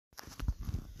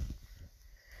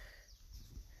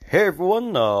Hey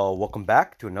everyone, welcome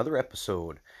back to another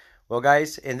episode. Well,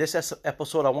 guys, in this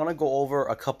episode, I want to go over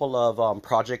a couple of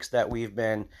projects that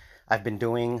I've been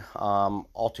doing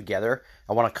all together.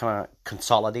 I want to kind of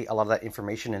consolidate a lot of that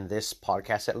information in this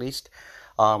podcast, at least.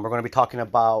 We're going to be talking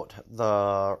about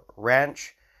the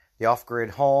ranch, the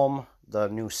off-grid home, the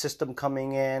new system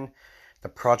coming in, the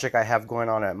project I have going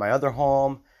on at my other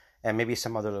home, and maybe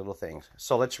some other little things.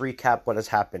 So let's recap what has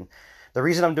happened. The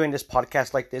reason I'm doing this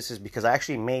podcast like this is because I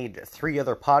actually made 3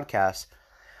 other podcasts,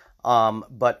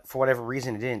 but for whatever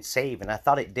reason it didn't save, and I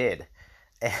thought it did,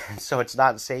 and so it's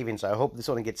not saving. So I hope this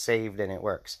one gets saved and it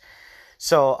works.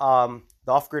 So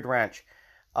the off-grid ranch,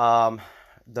 um,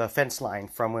 the fence line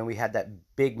from when we had that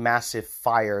big massive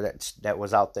fire that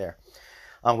was out there.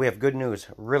 We have good news,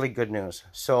 really good news.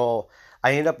 So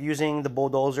I ended up using the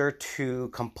bulldozer to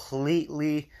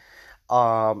completely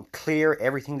clear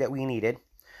everything that we needed.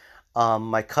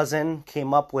 My cousin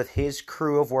came up with his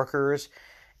crew of workers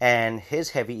and his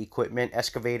heavy equipment,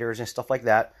 excavators and stuff like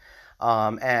that.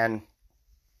 And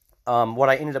what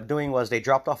I ended up doing was they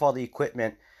dropped off all the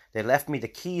equipment. They left me the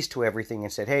keys to everything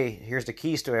and said, hey, here's the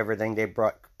keys to everything. They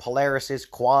brought Polarises,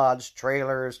 quads,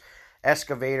 trailers,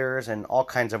 excavators, and all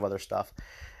kinds of other stuff.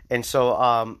 And so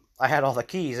I had all the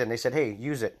keys and they said, hey,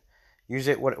 use it. Use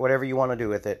it, whatever you want to do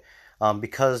with it.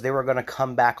 Because they were going to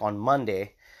come back on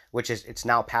Monday, which is, it's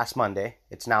now past Monday.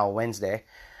 It's now Wednesday.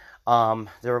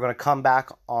 They were going to come back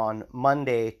on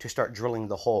Monday to start drilling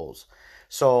the holes.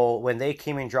 So when they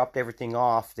came and dropped everything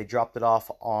off, they dropped it off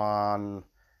on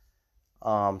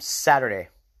Saturday.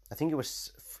 I think it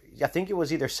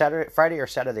was either Friday or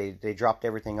Saturday. They dropped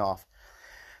everything off.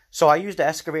 So I used the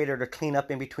excavator to clean up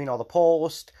in between all the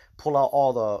posts, pull out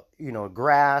all the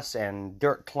grass and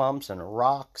dirt clumps and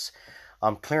rocks,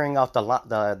 clearing out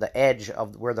the edge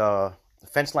of where the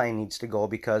fence line needs to go,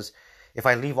 because if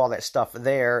I leave all that stuff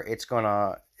there, it's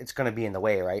gonna be in the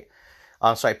way, right?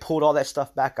 So I pulled all that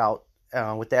stuff back out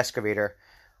with the excavator.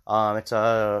 It's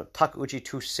a Takeuchi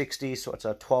 260, so it's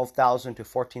a 12,000 to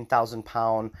 14,000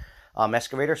 pound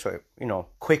excavator. So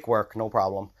quick work, no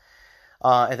problem.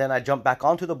 And then I jumped back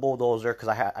onto the bulldozer because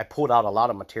I pulled out a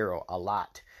lot of material, a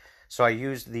lot. So I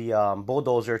used the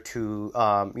bulldozer to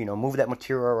move that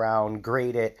material around,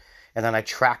 grade it, and then I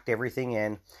tracked everything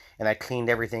in and I cleaned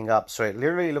everything up. So it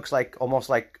literally looks like almost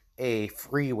like a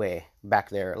freeway back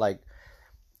there.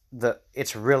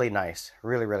 It's really nice,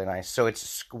 really, really nice. So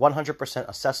it's 100%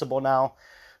 accessible now.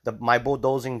 My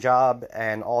bulldozing job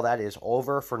and all that is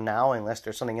over for now, unless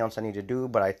there's something else I need to do.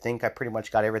 But I think I pretty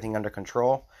much got everything under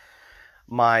control.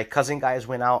 My cousin guys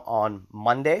went out on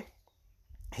Monday.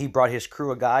 He brought his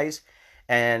crew of guys,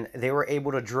 and they were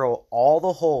able to drill all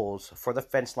the holes for the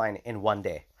fence line in one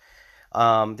day.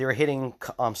 They were hitting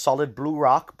solid blue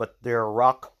rock, but their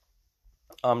rock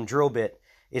drill bit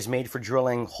is made for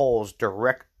drilling holes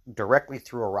directly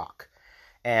through a rock.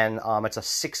 And it's a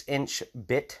 6-inch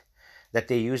bit that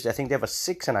they used. I think they have a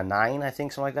 6 and a 9, I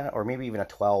think, something like that, or maybe even a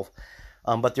 12.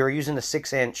 But they were using the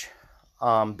 6-inch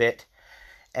bit.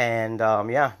 And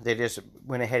they just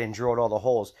went ahead and drilled all the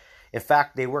holes. In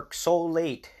fact, they worked so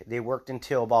late. They worked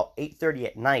until about 8:30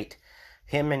 at night,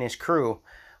 him and his crew,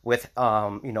 with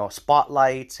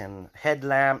spotlights and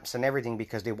headlamps and everything,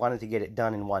 because they wanted to get it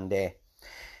done in one day.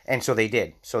 And so they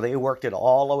did. So they worked it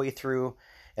all the way through,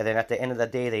 and then at the end of the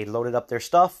day, they loaded up their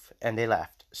stuff and they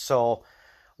left. So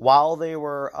while they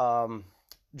were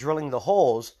drilling the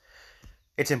holes,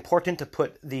 it's important to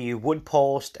put the wood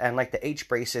post and like the H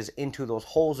braces into those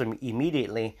holes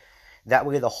immediately. That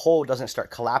way the hole doesn't start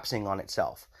collapsing on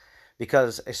itself.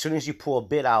 Because as soon as you pull a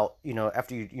bit out,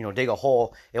 after you dig a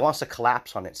hole, it wants to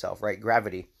collapse on itself, right?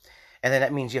 Gravity. And then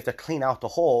that means you have to clean out the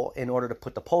hole in order to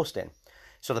put the post in.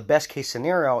 So the best case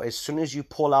scenario is, as soon as you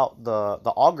pull out the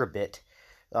auger bit,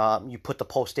 you put the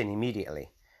post in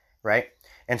immediately, right?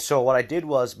 And so what I did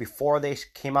was, before they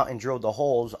came out and drilled the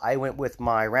holes, I went with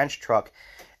my ranch truck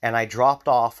and I dropped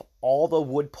off all the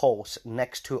wood posts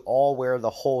next to all where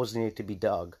the holes needed to be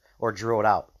dug or drilled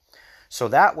out. So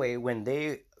that way, when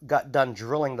they got done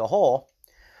drilling the hole,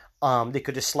 they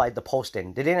could just slide the post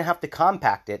in. They didn't have to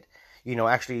compact it,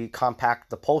 actually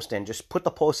compact the post in. Just put the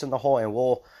post in the hole and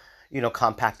we'll,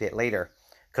 compact it later.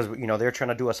 Because, they're trying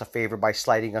to do us a favor by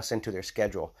sliding us into their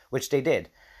schedule, which they did.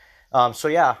 So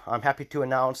yeah, I'm happy to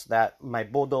announce that my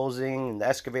bulldozing and the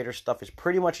excavator stuff is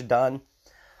pretty much done,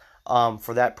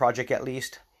 for that project at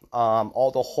least. All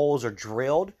the holes are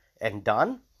drilled and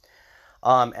done.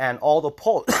 And all the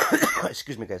posts,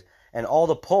 excuse me guys, and all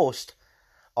the posts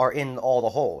are in all the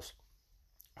holes.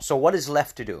 So what is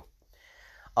left to do?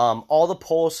 All the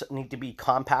posts need to be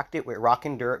compacted with rock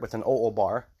and dirt with an 00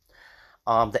 bar.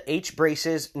 The H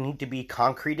braces need to be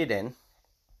concreted in.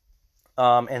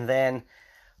 And then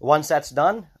once that's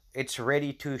done, it's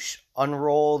ready to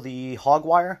unroll the hog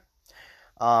wire,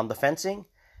 the fencing,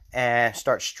 and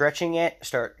start stretching it,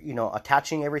 start,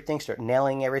 attaching everything, start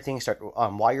nailing everything, start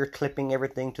wire clipping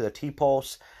everything to the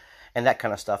T-posts and that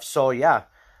kind of stuff. So yeah,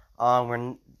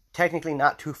 we're technically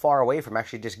not too far away from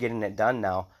actually just getting it done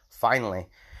now, finally.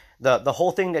 The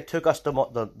whole thing that took us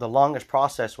the longest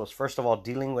process was, first of all,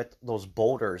 dealing with those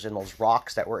boulders and those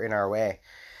rocks that were in our way.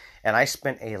 And I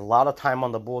spent a lot of time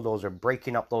on the bulldozer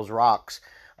breaking up those rocks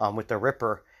with the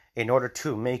ripper in order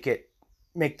to make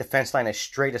the fence line as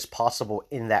straight as possible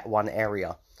in that one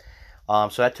area. So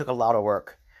that took a lot of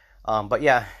work. But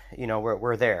yeah,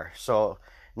 we're there. So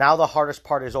now the hardest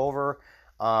part is over.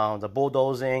 The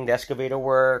bulldozing, the excavator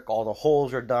work, all the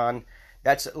holes are done.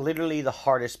 That's literally the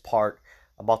hardest part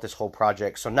about this whole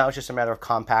project. So now it's just a matter of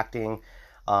compacting,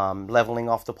 leveling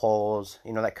off the poles,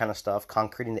 that kind of stuff,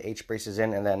 concreting the H-braces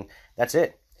in, and then that's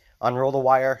it. Unroll the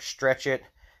wire, stretch it,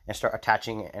 and start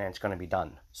attaching it, and it's going to be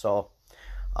done. So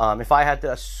if I had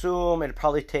to assume, it'd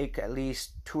probably take at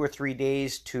least 2 or 3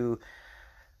 days to,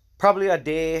 probably a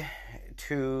day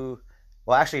to,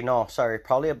 well, actually, no, sorry,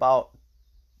 probably about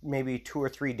maybe 2 or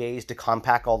 3 days to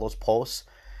compact all those posts,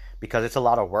 because it's a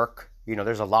lot of work.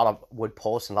 There's a lot of wood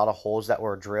posts and a lot of holes that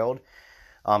were drilled.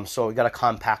 So you got to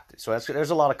compact it. So there's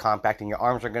a lot of compacting. Your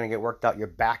arms are going to get worked out. Your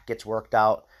back gets worked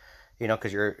out,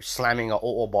 because you're slamming a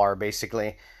OO bar,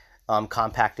 basically,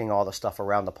 compacting all the stuff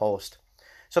around the post.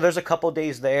 So there's a couple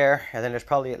days there, and then there's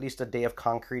probably at least a day of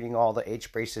concreting all the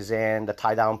H-braces in, the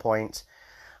tie-down points.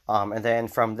 And then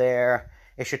from there,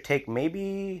 it should take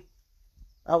maybe,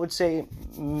 I would say,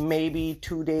 maybe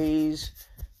 2 days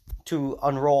to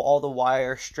unroll all the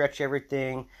wire, stretch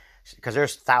everything, because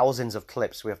there's thousands of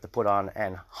clips we have to put on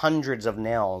and hundreds of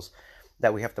nails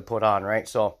that we have to put on, right?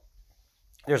 So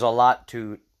there's a lot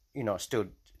to, still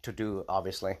to do,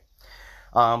 obviously.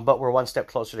 But we're one step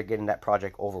closer to getting that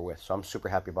project over with, so I'm super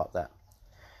happy about that.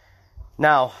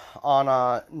 Now, on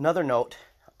another note,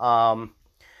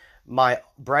 my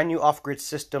brand new off-grid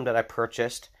system that I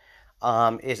purchased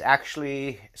is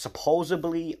actually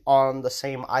supposedly on the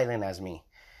same island as me.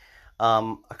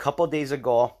 A couple days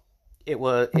ago,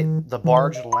 the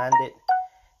barge landed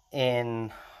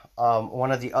in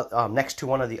one of the next to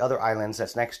one of the other islands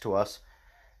that's next to us,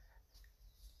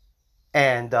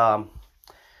 and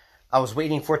I was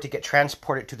waiting for it to get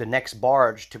transported to the next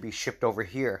barge to be shipped over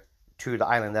here to the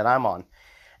island that I'm on,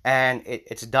 and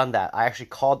it's done that. I actually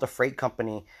called the freight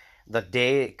company the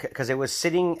day, because it was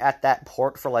sitting at that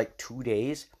port for like 2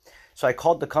 days. So I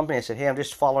called the company and said, hey, I'm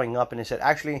just following up, and they said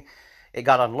actually it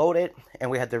got unloaded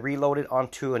and we had to reload it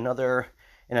onto another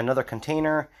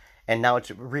container, and now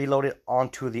it's reloaded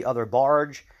onto the other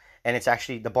barge, and it's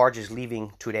actually, the barge is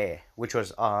leaving today, which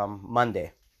was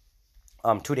Monday,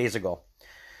 2 days ago.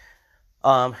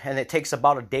 And it takes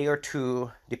about a day or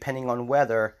two, depending on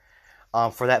weather,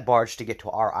 for that barge to get to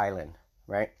our island,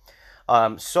 right?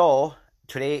 So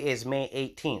today is May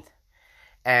 18th,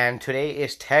 and today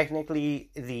is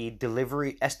technically the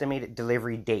estimated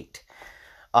delivery date.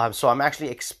 So I'm actually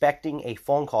expecting a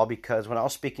phone call, because when I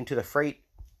was speaking to the freight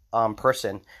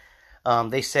person,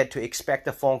 they said to expect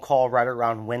a phone call right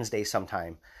around Wednesday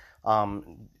sometime.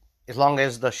 As long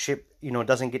as the ship,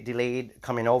 doesn't get delayed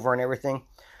coming over and everything,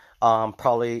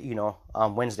 probably,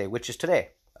 Wednesday, which is today,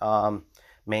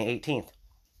 May 18th.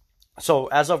 So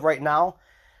as of right now,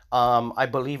 I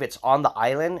believe it's on the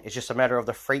island. It's just a matter of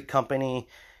the freight company,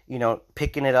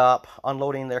 picking it up,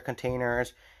 unloading their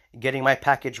containers, getting my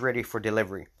package ready for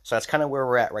delivery. So that's kind of where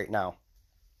we're at right now.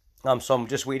 So I'm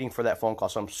just waiting for that phone call.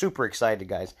 So I'm super excited,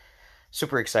 guys.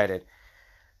 Super excited.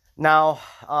 Now,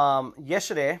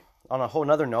 yesterday, on a whole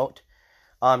nother note,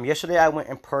 yesterday I went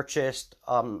and purchased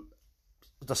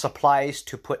the supplies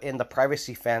to put in the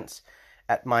privacy fence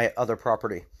at my other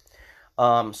property.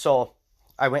 So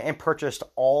I went and purchased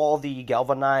all the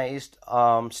galvanized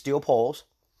steel poles.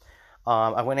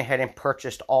 I went ahead and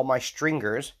purchased all my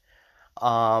stringers.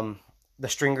 The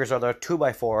stringers are the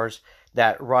 2x4s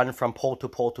that run from pole to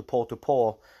pole to pole to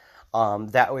pole.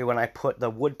 That way when I put the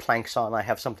wood planks on, I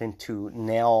have something to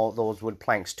nail those wood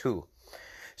planks to.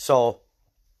 So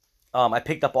I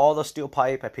picked up all the steel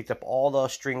pipe. I picked up all the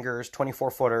stringers,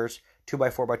 24 footers,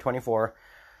 2x4 by 24,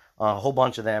 a whole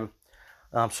bunch of them.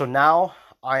 So now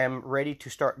I am ready to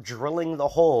start drilling the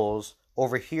holes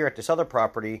over here at this other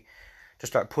property to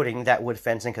start putting that wood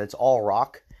fencing, because it's all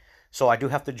rock. So I do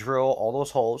have to drill all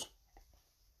those holes.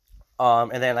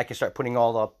 And then I can start putting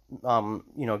all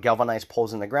the, galvanized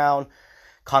poles in the ground,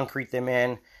 concrete them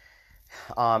in.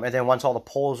 And then once all the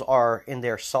poles are in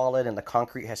there solid and the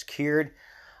concrete has cured,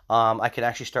 I can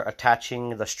actually start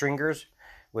attaching the stringers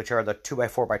which are the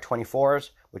 2x4x24s,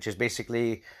 which is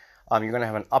basically you're going to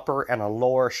have an upper and a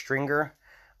lower stringer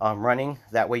running.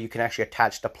 That way you can actually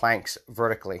attach the planks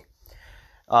vertically.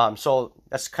 So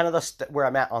that's kind of where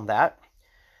I'm at on that.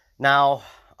 Now,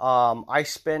 I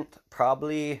spent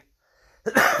probably,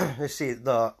 let's see,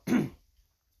 the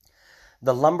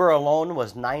lumber alone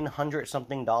was $900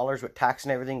 something with tax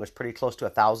and everything, was pretty close to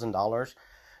 $1,000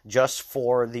 just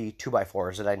for the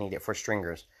 2x4s that I needed for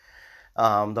stringers.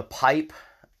 The pipe,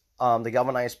 the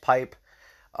galvanized pipe,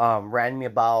 ran me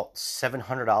about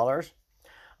 $700.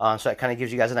 So that kind of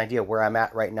gives you guys an idea where I'm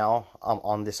at right now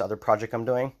on this other project I'm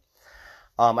doing.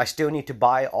 I still need to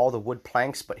buy all the wood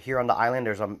planks, but here on the island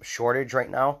there's a shortage right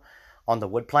now on the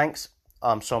wood planks.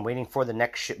 So I'm waiting for the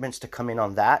next shipments to come in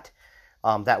on that.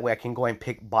 That way I can go and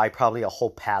buy probably a whole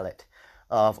pallet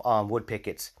of wood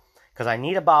pickets, because I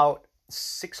need about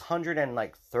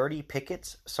 630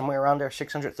 pickets, somewhere around there,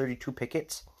 632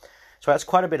 pickets. So that's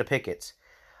quite a bit of pickets.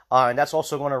 And that's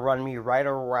also going to run me right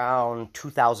around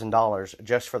 $2,000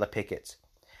 just for the pickets.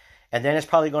 And then it's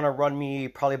probably going to run me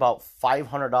probably about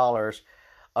 $500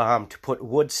 to put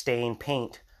wood stain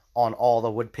paint on all the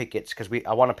wood pickets, because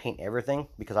I want to paint everything,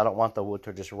 because I don't want the wood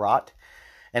to just rot.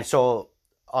 And so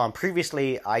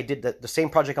previously I did the same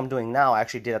project I'm doing now. I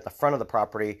actually did at the front of the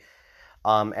property,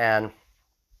 and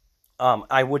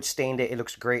I wood stained it. It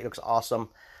looks great. It looks awesome,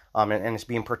 and it's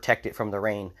being protected from the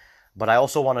rain. But I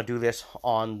also want to do this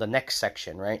on the next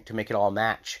section, right, to make it all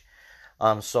match.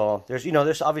 So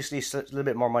there's obviously a little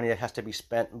bit more money that has to be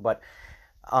spent, but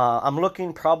I'm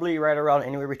looking probably right around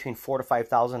anywhere between $4,000 to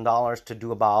 $5,000 to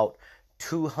do about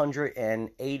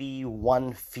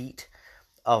 281 feet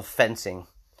of fencing.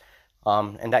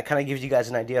 And that kind of gives you guys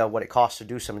an idea of what it costs to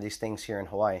do some of these things here in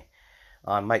Hawaii.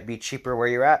 Might be cheaper where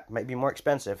you're at, might be more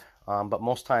expensive, but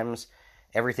most times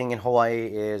everything in Hawaii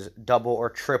is double or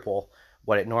triple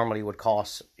what it normally would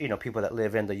cost, people that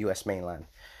live in the U.S. mainland.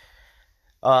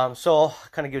 So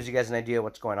kind of gives you guys an idea of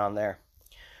what's going on there.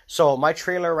 So my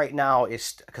trailer right now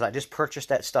is, because I just purchased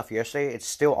that stuff yesterday, it's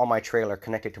still on my trailer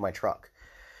connected to my truck.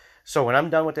 So when I'm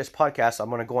done with this podcast, I'm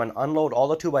going to go and unload all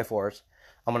the 2x4s.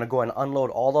 I'm going to go and unload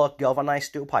all the galvanized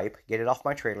steel pipe, get it off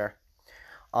my trailer,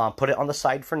 put it on the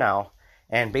side for now.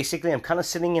 And basically I'm kind of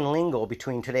sitting in limbo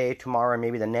between today, tomorrow, and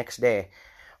maybe the next day.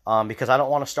 Because I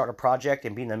don't want to start a project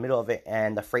and be in the middle of it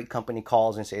and the freight company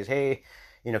calls and says, hey,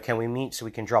 can we meet so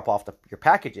we can drop off your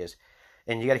packages?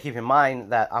 And you got to keep in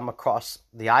mind that I'm across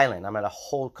the island. I'm at a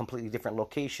whole completely different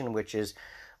location, which is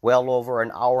well over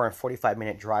an hour and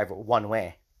 45-minute drive one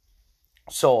way.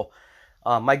 So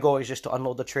my goal is just to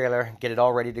unload the trailer, get it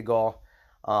all ready to go.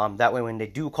 That way when they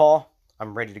do call,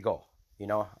 I'm ready to go,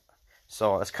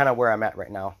 So that's kind of where I'm at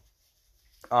right now.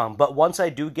 But once I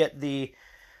do get the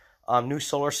new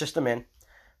solar system in,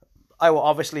 I will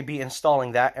obviously be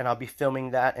installing that, and I'll be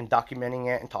filming that and documenting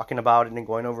it and talking about it and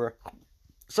going over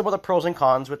some of the pros and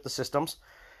cons with the systems.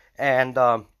 And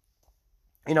we're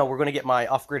going to get my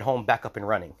off-grid home back up and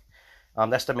running.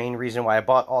 That's the main reason why I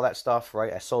bought all that stuff,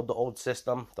 right? I sold the old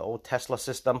system, the old Tesla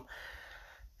system,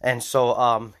 and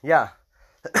so yeah,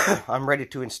 I'm ready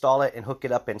to install it and hook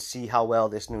it up and see how well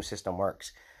this new system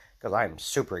works, because I'm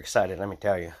super excited, let me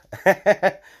tell you.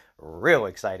 Real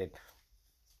excited.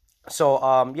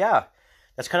 So yeah,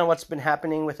 that's kind of what's been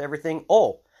happening with everything.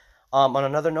 On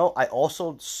another note, I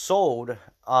also sold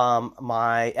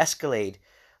my Escalade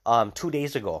 2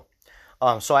 days ago.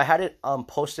 So I had it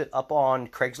posted up on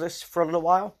Craigslist for a little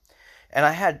while, and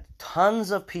I had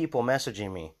tons of people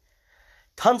messaging me.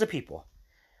 Tons of people.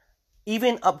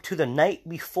 Even up to the night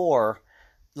before,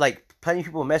 like plenty of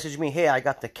people messaged me, hey, I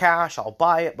got the cash, I'll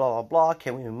buy it, blah, blah, blah.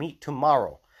 Can we meet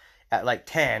tomorrow at like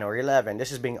 10 or 11?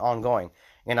 This is being ongoing.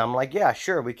 And I'm like, yeah,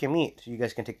 sure, we can meet. You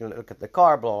guys can take a look at the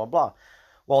car, blah, blah, blah.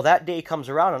 Well, that day comes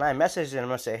around and I message them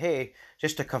and I say, hey,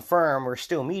 just to confirm, we're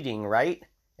still meeting, right?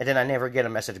 And then I never get a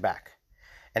message back.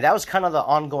 And that was kind of the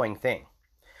ongoing thing.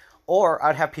 Or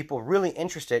I'd have people really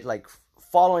interested, like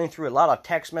following through a lot of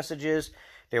text messages.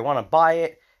 They want to buy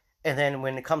it. And then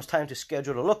when it comes time to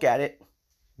schedule to look at it,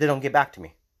 they don't get back to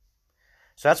me.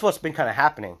 So that's what's been kind of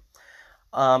happening.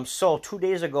 So 2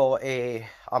 days ago, a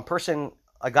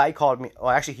guy called me. Well,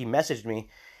 actually, he messaged me.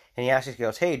 And he asked me, he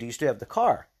goes, hey, do you still have the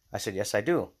car? I said, yes, I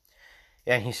do.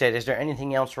 And he said, is there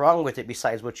anything else wrong with it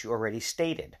besides what you already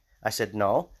stated? I said,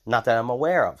 no, not that I'm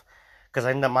aware of. Because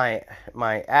in my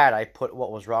ad, I put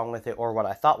what was wrong with it or what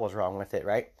I thought was wrong with it,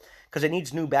 right? Because it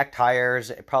needs new back tires.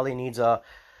 It probably needs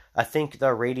I think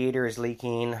the radiator is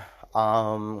leaking.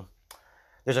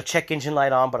 There's a check engine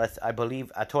light on, but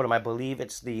I told him I believe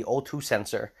it's the O2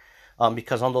 sensor.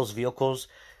 Because on those vehicles,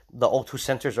 the O2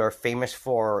 sensors are famous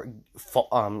for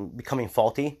becoming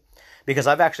faulty. because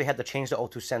I've actually had to change the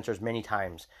O2 sensors many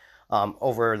times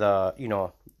over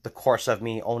the the course of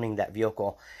me owning that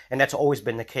vehicle, and that's always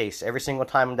been the case. Every single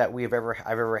time that I've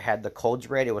ever had the codes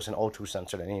read, it was an O2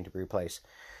 sensor that needed to be replaced.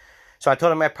 So I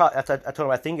told him I told him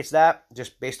I think it's that,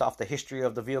 just based off the history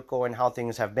of the vehicle and how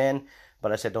things have been.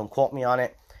 But I said, don't quote me on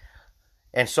it.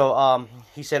 And so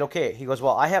he said, okay. He goes,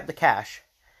 well, I have the cash.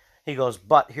 He goes,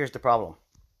 but here's the problem.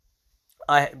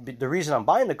 The reason I'm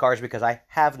buying the car is because I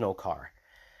have no car.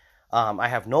 I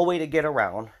have no way to get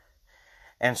around.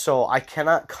 And so I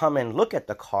cannot come and look at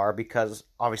the car because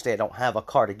obviously I don't have a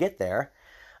car to get there.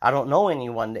 I don't know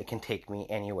anyone that can take me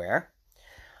anywhere.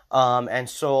 And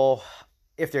so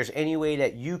if there's any way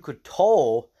that you could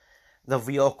tow the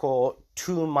vehicle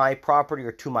to my property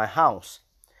or to my house.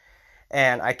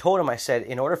 And I told him, I said,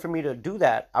 in order for me to do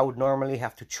that, I would normally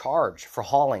have to charge for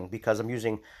hauling because I'm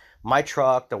using my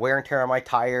truck, the wear and tear on my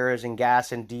tires and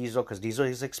gas and diesel, because diesel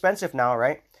is expensive now,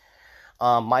 right?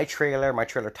 My trailer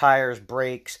tires,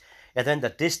 brakes, and then the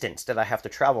distance that I have to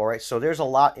travel, right? So there's a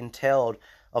lot entailed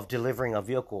of delivering a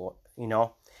vehicle,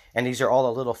 and these are all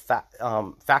the little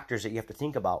factors that you have to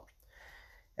think about.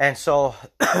 And so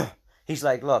he's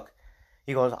like, look,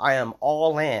 he goes, I am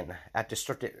all in at the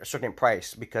certain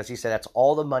price, because he said that's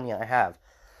all the money I have.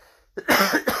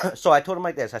 So I told him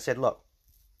like this. I said, look,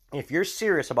 if you're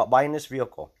serious about buying this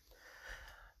vehicle,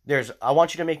 I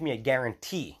want you to make me a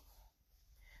guarantee.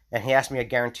 And he asked me a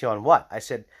guarantee on what? I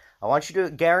said, I want you to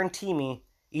guarantee me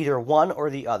either one or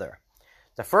the other.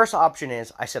 The first option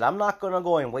is, I said, I'm not going to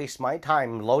go and waste my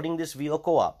time loading this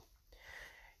vehicle up,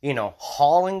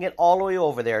 hauling it all the way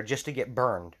over there just to get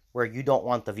burned where you don't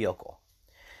want the vehicle.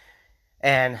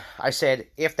 And I said,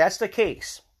 if that's the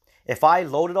case, if I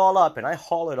load it all up and I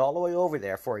haul it all the way over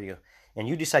there for you, and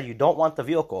you decide you don't want the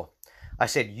vehicle, I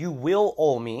said, you will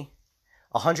owe me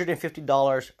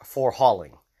 $150 for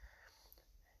hauling.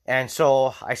 And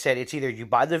so I said, it's either you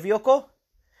buy the vehicle,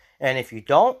 and if you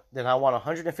don't, then I want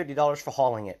 $150 for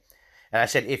hauling it. And I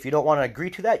said, if you don't want to agree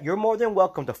to that, you're more than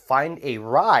welcome to find a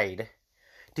ride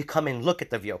to come and look at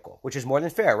the vehicle, which is more than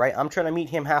fair, right? I'm trying to meet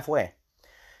him halfway.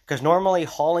 Because normally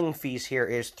hauling fees here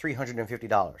is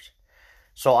 $350.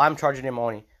 So I'm charging him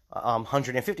only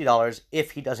 $150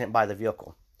 if he doesn't buy the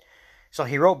vehicle. So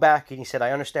he wrote back and he said,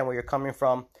 I understand where you're coming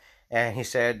from. And he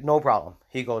said, no problem.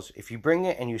 He goes, if you bring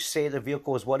it and you say the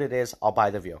vehicle is what it is, I'll buy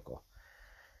the vehicle.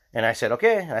 And I said,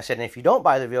 okay. And I said, and if you don't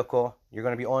buy the vehicle, you're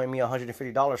going to be owing me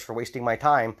 $150 for wasting my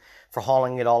time for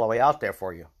hauling it all the way out there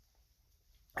for you.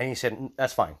 And he said,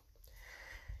 that's fine.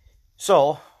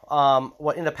 So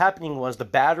what ended up happening was the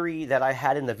battery that I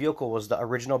had in the vehicle was the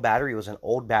original battery. It was an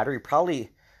old battery, probably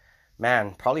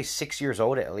 6 years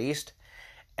old at least.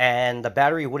 And the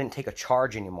battery wouldn't take a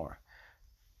charge anymore.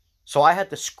 So I had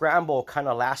to scramble kind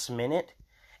of last minute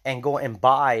and go and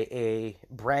buy a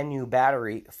brand new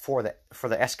battery for the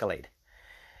Escalade.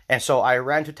 And so I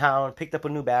ran to town, picked up a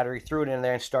new battery, threw it in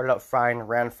there, and started out fine,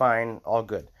 ran fine, all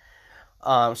good.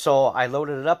 So I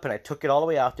loaded it up and I took it all the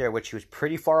way out there, which was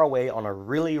pretty far away on a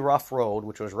really rough road,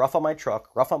 which was rough on my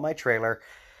truck, rough on my trailer.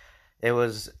 It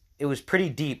was pretty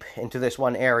deep into this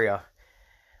one area.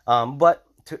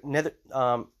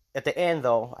 At the end,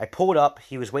 though, I pulled up.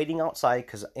 He was waiting outside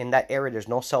because in that area there's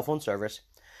no cell phone service.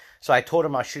 So I told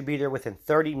him I should be there within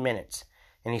 30 minutes.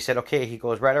 And he said, okay. He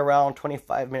goes, right around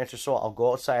 25 minutes or so, I'll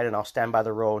go outside and I'll stand by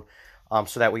the road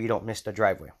so that way you don't miss the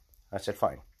driveway. I said,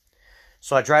 fine.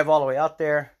 So I drive all the way out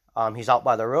there. He's out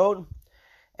by the road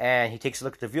and he takes a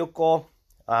look at the vehicle.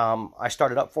 I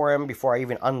started up for him before I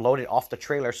even unloaded off the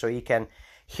trailer so he can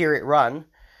hear it run.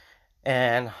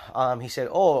 And he said,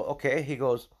 oh, okay. He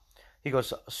goes,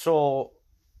 so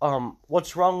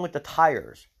what's wrong with the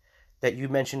tires that you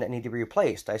mentioned that need to be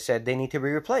replaced? I said, they need to be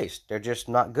replaced. They're just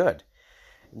not good.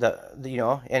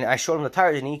 And I showed him the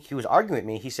tires and he was arguing with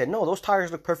me. He said, no, those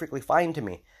tires look perfectly fine to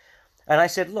me. And I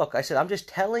said, look, I'm just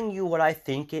telling you what I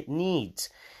think it needs.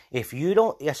 If you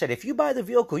buy the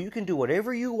vehicle, you can do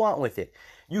whatever you want with it.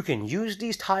 You can use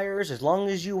these tires as long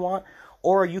as you want,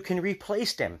 or you can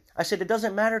replace them. I said, it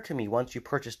doesn't matter to me once you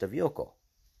purchase the vehicle,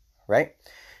 right?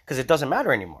 Because it doesn't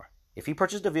matter anymore. If he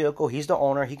purchased the vehicle, he's the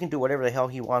owner. He can do whatever the hell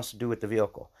he wants to do with the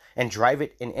vehicle and drive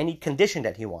it in any condition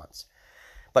that he wants.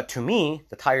 But to me,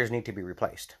 the tires need to be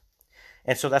replaced.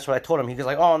 And so that's what I told him. He was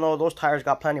like, oh, no, those tires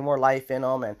got plenty more life in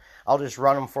them, and I'll just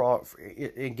run them for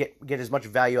get as much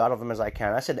value out of them as I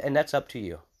can. I said, and that's up to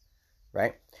you,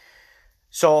 right?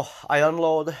 So I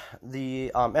unload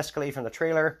the Escalade from the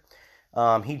trailer.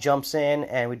 He jumps in,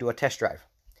 and we do a test drive.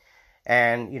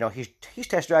 And, he's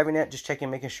test driving it, just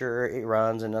checking, making sure it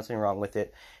runs and nothing wrong with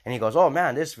it. And he goes, oh,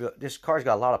 man, this car's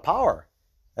got a lot of power.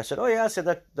 I said, oh, yeah. I said,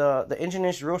 that the engine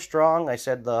is real strong. I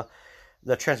said, the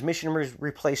The transmission was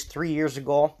replaced 3 years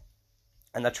ago,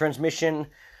 and the transmission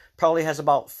probably has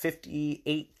about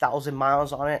 58,000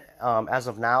 miles on it as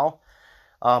of now.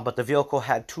 But the vehicle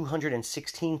had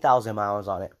 216,000 miles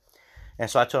on it. And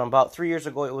so I told him about 3 years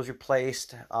ago it was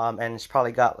replaced, and it's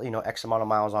probably got, X amount of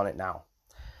miles on it now.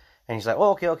 And he's like,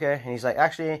 oh, okay. And he's like,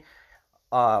 actually,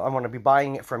 I'm going to be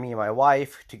buying it for me and my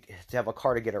wife to have a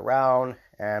car to get around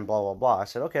and blah, blah, blah. I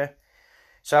said, okay.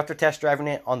 So after test driving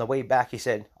it on the way back, he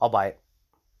said, I'll buy it.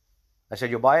 I said,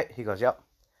 you'll buy it? He goes, yep.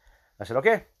 I said,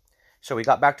 okay. So we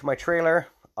got back to my trailer.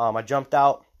 I jumped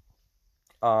out.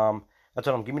 I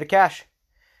told him, give me the cash.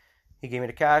 He gave me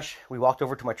the cash. We walked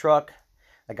over to my truck.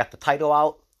 I got the title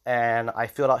out, and I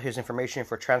filled out his information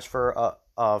for transfer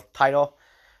of title.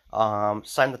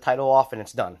 Signed the title off, and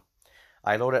it's done.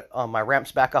 I loaded my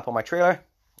ramps back up on my trailer,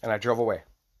 and I drove away.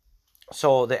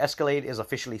 So the Escalade is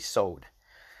officially sold.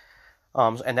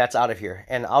 And that's out of here.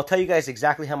 And I'll tell you guys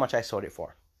exactly how much I sold it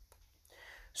for.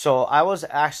 So I was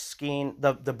asking,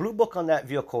 the blue book on that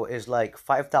vehicle is like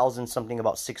 $5,000 something,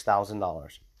 about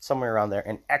 $6,000. Somewhere around there,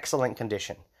 in excellent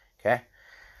condition. Okay.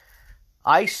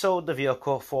 I sold the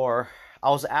vehicle for,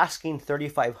 I was asking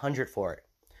 $3,500 for it.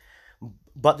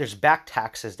 But there's back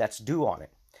taxes that's due on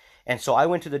it. And so I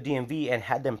went to the DMV and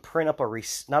had them print up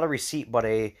not a receipt, but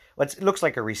it looks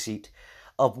like a receipt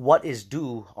of what is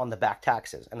due on the back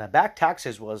taxes. And the back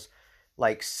taxes was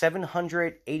like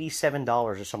 $787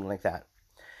 or something like that.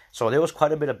 So there was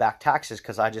quite a bit of back taxes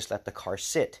because I just let the car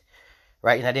sit,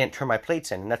 right? And I didn't turn my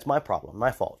plates in, and that's my problem,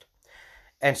 my fault.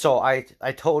 And so I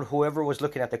told whoever was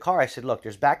looking at the car, I said, look,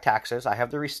 there's back taxes. I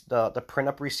have the print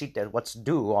up receipt that what's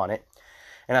due on it.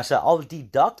 And I said, I'll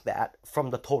deduct that from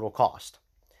the total cost.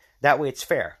 That way it's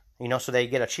fair, so they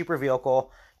get a cheaper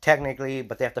vehicle technically,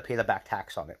 but they have to pay the back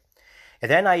tax on it.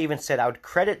 And then I even said I would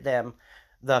credit them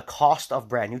the cost of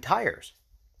brand new tires.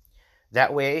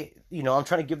 That way, I'm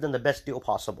trying to give them the best deal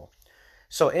possible.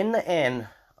 So in the end,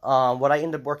 what I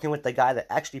ended up working with the guy that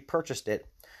actually purchased it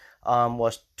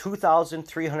was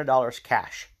 $2,300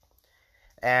 cash.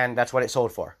 And that's what it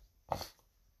sold for.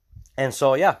 And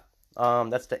so, yeah,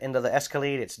 that's the end of the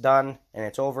Escalade. It's done and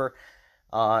it's over.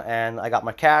 And I got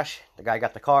my cash. The guy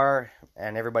got the car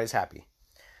and everybody's happy.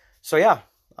 So, yeah,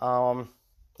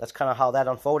 that's kind of how that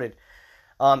unfolded.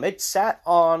 It sat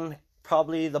on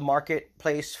probably the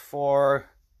marketplace for,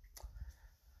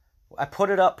 I put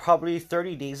it up probably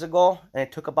 30 days ago, and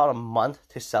it took about a month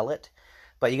to sell it.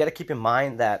 But you got to keep in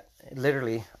mind that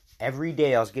literally every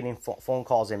day I was getting phone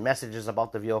calls and messages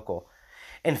about the vehicle.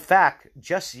 In fact,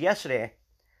 just yesterday,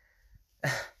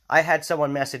 I had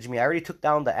someone message me. I already took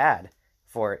down the ad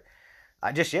for it.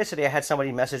 Just yesterday, I had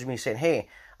somebody message me saying, hey,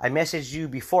 I messaged you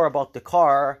before about the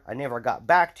car. I never got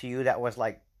back to you. That was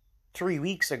like 3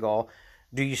 weeks ago.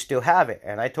 Do you still have it?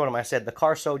 And I told him, I said, the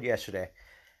car sold yesterday.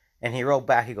 And he wrote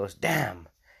back, he goes, damn.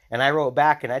 And I wrote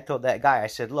back and I told that guy, I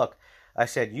said, look, I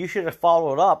said, you should have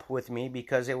followed up with me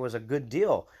because it was a good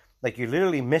deal. Like, you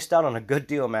literally missed out on a good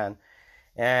deal, man.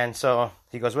 And so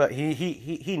he goes, well,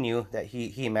 he knew that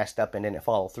he messed up and didn't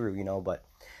follow through, but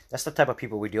that's the type of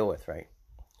people we deal with, right?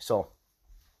 So,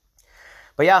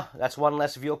 but yeah, that's one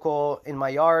less vehicle in my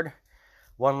yard.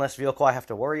 One less vehicle I have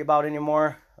to worry about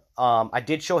anymore. I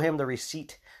did show him the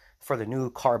receipt for the new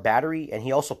car battery, and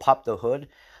he also popped the hood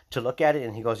to look at it,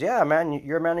 and he goes, yeah, man,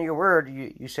 you're a man of your word.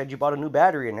 You said you bought a new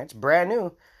battery, and it's brand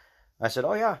new. I said,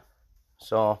 oh, yeah.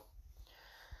 So,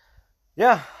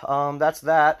 yeah, that's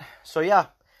that. So, yeah,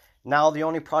 now the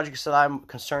only projects that I'm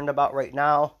concerned about right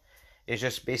now is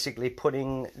just basically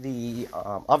putting the,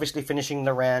 obviously finishing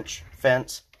the ranch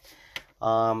fence,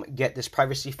 get this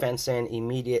privacy fence in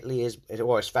immediately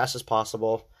or as fast as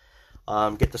possible.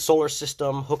 Get the solar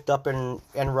system hooked up and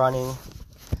running.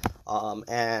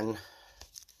 And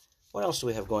what else do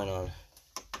we have going on?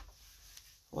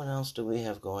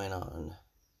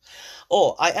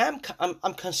 Oh,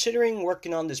 I'm considering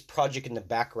working on this project in the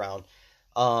background.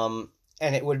 And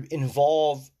it would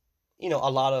involve, a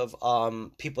lot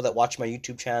of people that watch my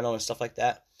YouTube channel and stuff like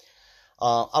that.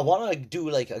 I want to do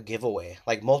like a giveaway,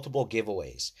 like multiple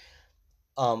giveaways,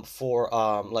 for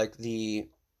like the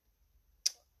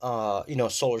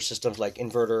solar systems, like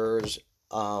inverters,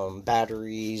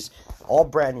 batteries, all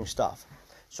brand new stuff.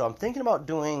 So I'm thinking about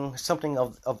doing something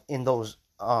in those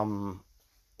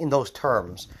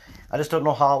terms. I just don't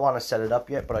know how I want to set it up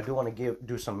yet, but I do want to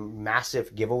do some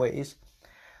massive giveaways.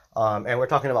 And we're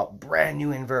talking about brand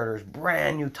new inverters,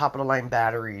 brand new top of the line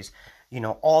batteries,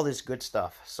 all this good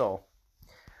stuff. So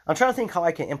I'm trying to think how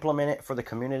I can implement it for the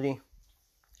community.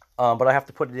 But I have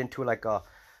to put it into like a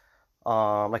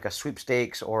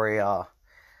sweepstakes or a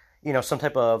some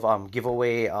type of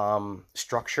giveaway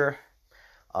structure.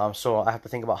 So I have to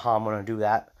think about how I'm gonna do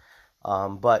that.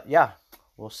 But yeah,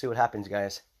 we'll see what happens,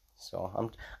 guys. So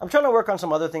I'm trying to work on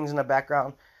some other things in the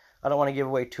background. I don't want to give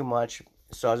away too much,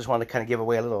 so I just want to kind of give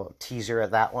away a little teaser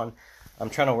of that one. I'm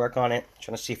trying to work on it,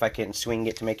 trying to see if I can swing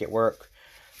it to make it work.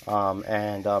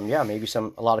 Yeah, maybe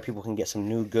a lot of people can get some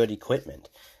new good equipment.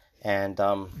 And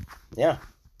yeah,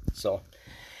 so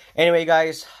anyway,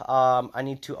 guys, I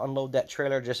need to unload that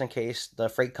trailer just in case the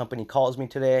freight company calls me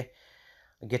today.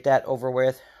 Get that over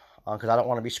with, because I don't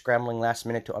want to be scrambling last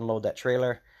minute to unload that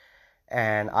trailer.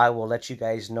 And I will let you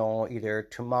guys know either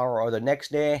tomorrow or the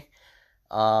next day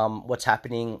what's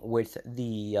happening with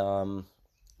the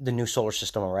new solar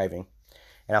system arriving.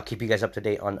 And I'll keep you guys up to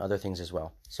date on other things as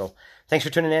well. So thanks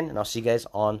for tuning in, and I'll see you guys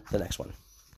on the next one.